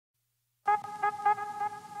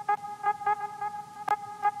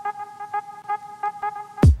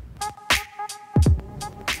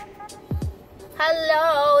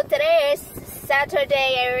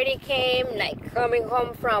Saturday. I already came, like, coming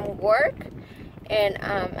home from work, and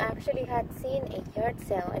actually had seen a yard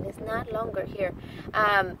sale, and it's not longer here.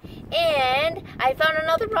 And I found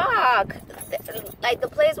another rock. Like the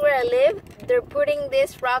place where I live, they're putting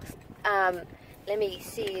these rocks. Let me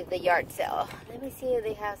see the yard sale. Let me see if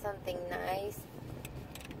they have something nice.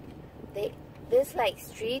 This like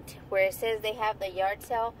street where it says they have the yard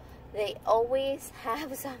sale, they always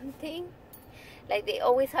have something. Like they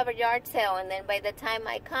always have a yard sale, and then by the time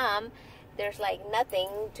I come, there's like nothing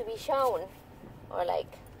to be shown, or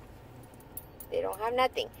like they don't have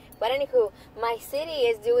nothing. But anywho, my city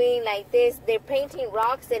is doing like this. They're painting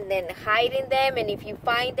rocks and then hiding them, and if you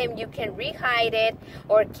find them, you can re-hide it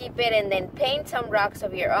or keep it and then paint some rocks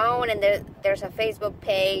of your own. And there's a Facebook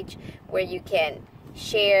page where you can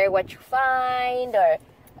share what you find or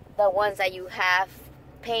the ones that you have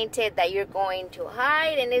painted that you're going to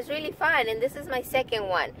hide, and it's really fun. And this is my second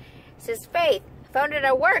one. It says Faith. I found it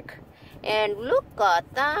at work, and look at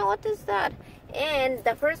that. What is that? And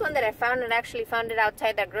the first one that I found, I actually found it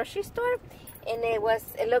outside the grocery store, and it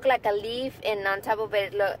looked like a leaf, and on top of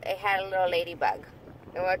it, it had a little ladybug.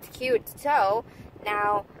 It was cute. So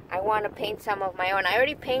now I want to paint some of my own. I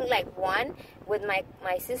already painted like one with my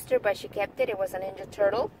sister, but she kept it. It was a Ninja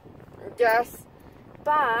Turtle.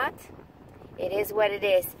 But it is what it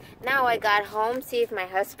is. Now I got home, see if my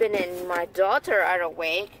husband and my daughter are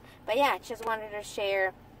awake. But yeah, just wanted to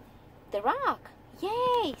share the rock.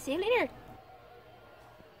 Yay! See you later.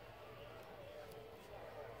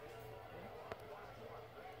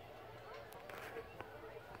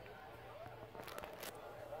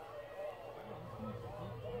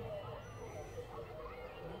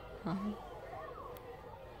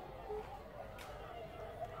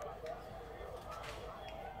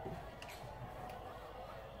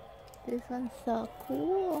 This one's so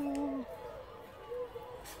cool.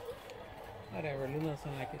 Whatever, Luna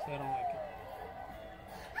doesn't like it, so I don't like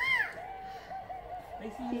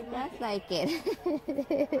it. She does like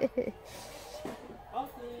it.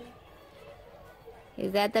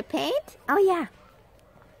 Is that the paint? Oh yeah.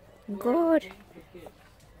 Good.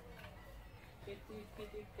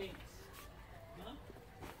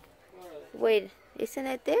 Wait, isn't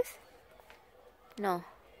it this? No.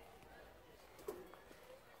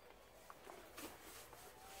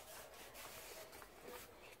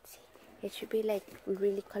 Let's see. It should be like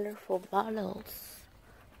really colorful bottles.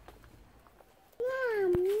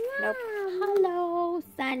 Nope. Hello,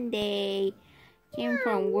 Sunday. Came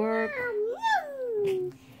from work.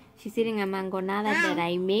 She's eating a mangonada that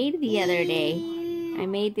I made the other day. I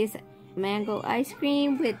made this mango ice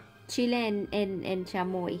cream with chile and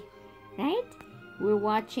chamoy. Right? We're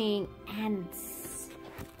watching Ants.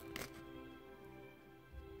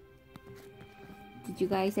 Did you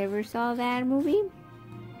guys ever saw that movie?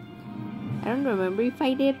 I don't remember if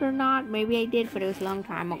I did or not. Maybe I did, but it was a long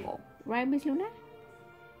time ago. Right, Miss Luna?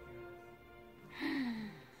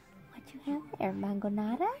 What you have there?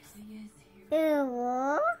 Mangonadas?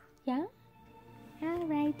 Yeah?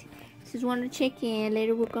 Alright. Just want to check in.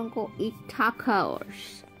 Later we're going to go eat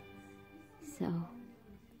tacos. So,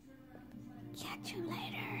 catch you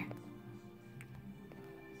later.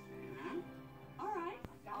 Alright.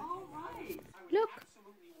 Look.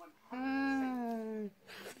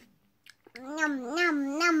 Nom,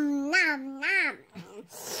 nom, nom, nom, nom.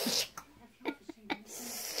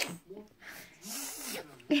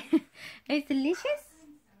 It's delicious.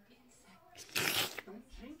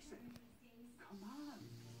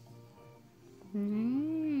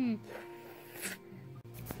 Mmm.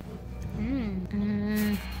 Mmm.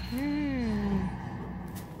 Mmm. Mmm.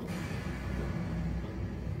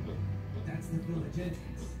 That's the village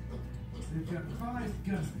entrance. They've got 5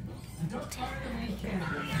 guns. And don't fire them any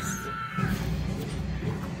cannons.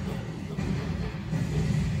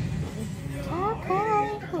 Okay.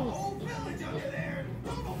 The whole village under there.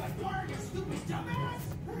 Don't go back far, you stupid dumbass.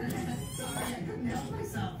 Sorry, I couldn't help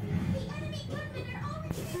myself. The enemy gunmen are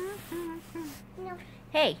over.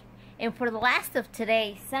 Hey, and for the last of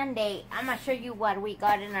today, Sunday, I'm going to show you what we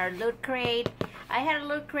got in our loot crate. I had a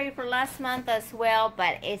loot crate for last month as well,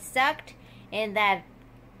 but it sucked in that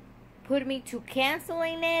put me to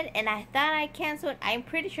canceling it, and I thought I canceled. I'm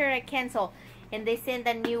pretty sure I canceled, and they sent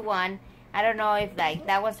a new one. I don't know if like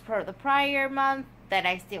that was for the prior month that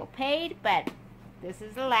I still paid, but this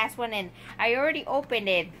is the last one, and I already opened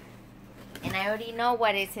it, and I already know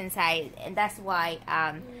what is inside, and that's why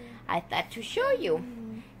I thought to show you.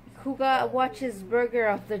 Who watches Burger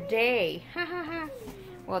of the Day? Ha ha ha.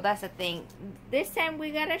 Well, that's the thing. This time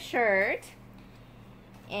we got a shirt,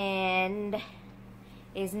 and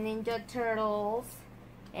it's Ninja Turtles,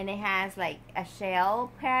 and it has like a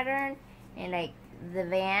shell pattern, And like the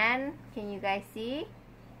van, can you guys see?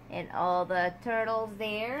 And all the turtles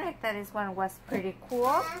there. I thought this one was pretty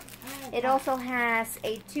cool. It also has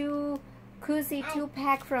a koozie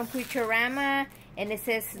 2-pack from Futurama, and it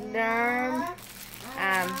says Slurm.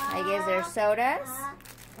 I guess there's sodas.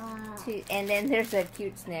 And then there's a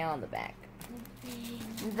cute snail on the back.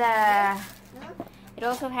 It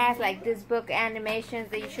also has like this book animations.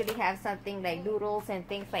 They usually have something like doodles and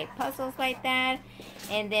things like puzzles like that.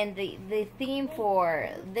 And then the theme for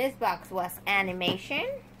this box was animation.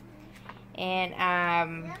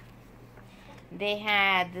 And they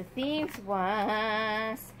had the themes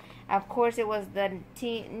was, of course, it was the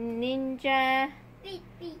Teenage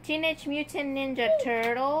Mutant Ninja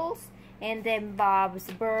Turtles, and then Bob's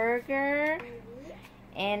Burger,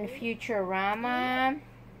 and Futurama,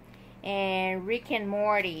 and Rick and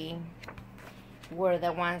Morty were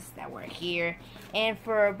the ones that were here. And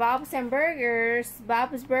for Bob's Burgers,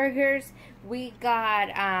 we got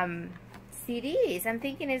CDs. I'm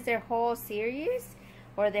thinking is their whole series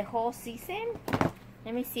or the whole season.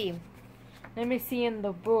 Let me see. Let me see in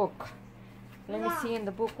the book. Let me see in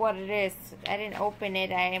the book what it is. I didn't open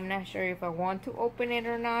it. I am not sure if I want to open it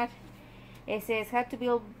or not. It says how to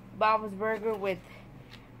build Bob's Burger with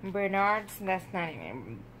Bernard's. That's not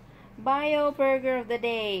even. Bio Burger of the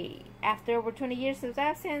Day. After over 20 years of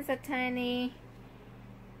absence, a tiny.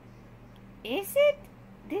 Is it?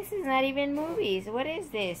 This is not even movies. What is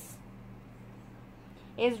this?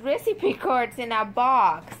 It's recipe cards in a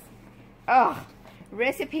box. Oh,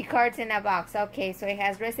 recipe cards in a box. Okay, so it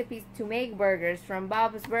has recipes to make burgers from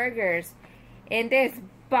Bob's Burgers in this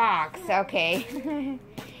box. Okay.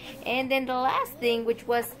 And then the last thing, which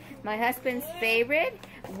was my husband's favorite,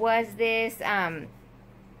 was this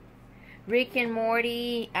Rick and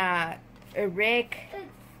Morty Rick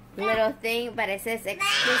little thing, but it says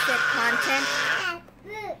explicit content.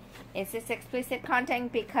 It says explicit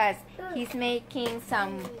content because he's making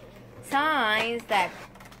some signs that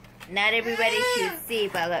not everybody should see.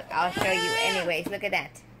 But look, I'll show you anyways. Look at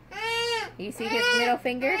that. You see his middle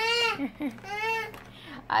finger?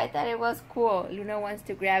 I thought it was cool. Luna wants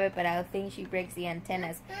to grab it, but I think she breaks the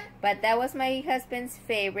antennas. But that was my husband's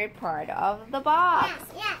favorite part of the box.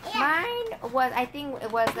 Mine was, I think it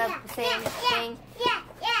was the same thing.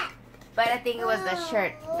 But I think it was the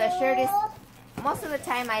shirt. The shirt is, most of the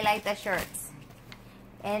time I like the shirts.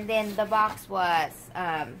 And then the box was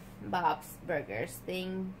Bob's Burgers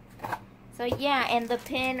thing. So yeah, and the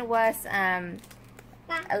pin was a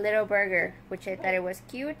little burger, which I thought it was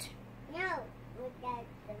cute.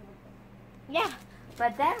 Yeah,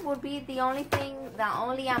 but that would be the only thing, the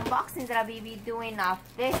only unboxing that I'll be doing of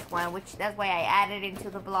this one, which that's why I added into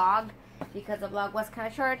the vlog, because the vlog was kind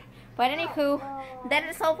of short. But anywho, that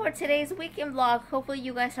is all for today's weekend vlog. Hopefully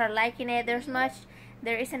you guys are liking it. There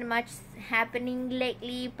isn't much happening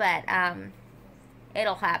lately, but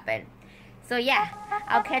it'll happen. So yeah,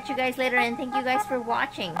 I'll catch you guys later, and thank you guys for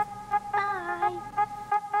watching.